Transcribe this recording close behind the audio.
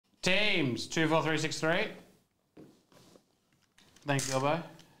Teamz 24363. Thanks, Gilbo.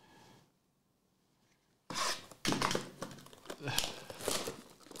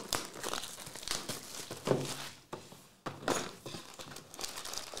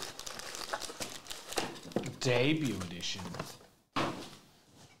 Debut edition.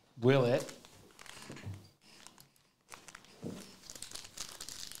 Will it?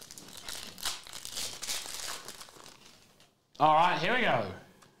 All right, here we go.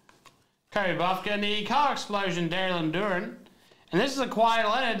 Kobe Buffkin, the Car Explosion, Darren Duran. And this is a quiet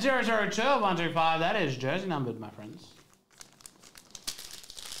letter, 002-125. That is jersey numbered, my friends.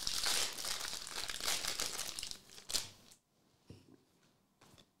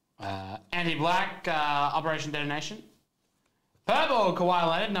 Anti-black, Operation Detonation. Purple, Kawhi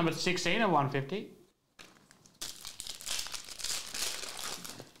Leonard, number 16 of 150.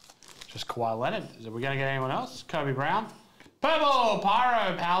 Just Kawhi Leonard. Are we going to get anyone else? Kobe Brown. Purple,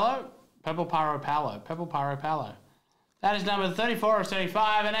 Pyro Palo. Purple Pyro Palo. Purple Pyro Palo. That is number 34 of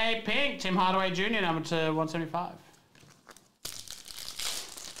 75. And a pink, Tim Hardaway Jr., number 175.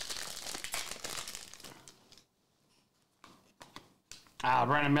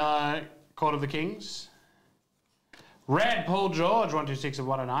 Brandon Miller, Court of the Kings. Red, Paul George, 126 of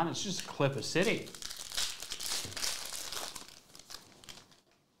 109. It's just Clipper City.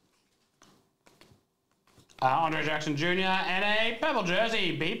 Andre Jackson Jr. and a purple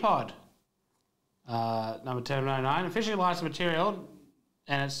jersey, B-Pod. Number 1099. Officially licensed material,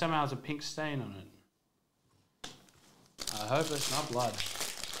 and it somehow has a pink stain on it. I hope it's not blood.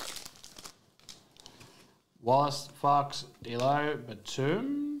 Wallace, Fox, D'Lo,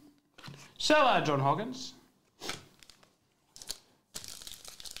 Batum. Seller, John Hawkins.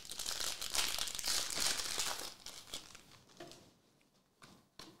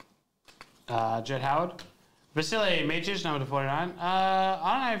 Jet Howard. Vasily Mijic, number 49. I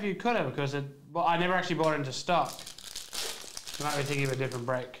don't know if you could have, because well, I never actually bought it into stock. You might be thinking of a different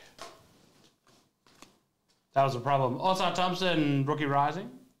break. That was a problem. Also, Thompson, Rookie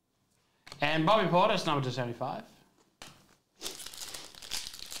Rising. And Bobby Portis, number 275.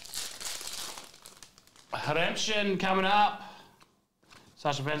 Redemption coming up.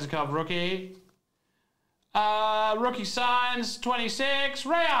 Sasha Vezenkov, rookie. Rookie signs, 26.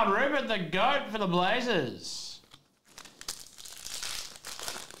 Rayon Rupert, the GOAT for the Blazers.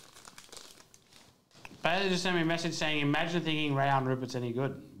 Bailey just sent me a message saying, imagine thinking Rayon Rupert's any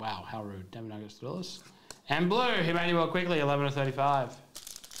good. Wow, how rude. Denver Nuggets Thrillers. And blue, Emmanuel Quickly, 11 of 35.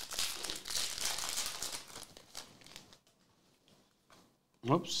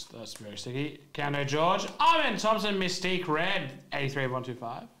 Oops, that's very sticky. Coundo George. Ivan Thompson, Mystique Red, 83 of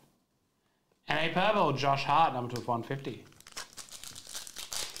 125. And a purple, Josh Hart, number 2 of 150.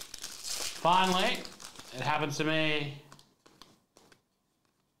 Finally, it happens to me.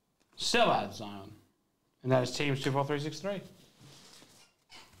 Silver Zion. And that is Teamz 24363.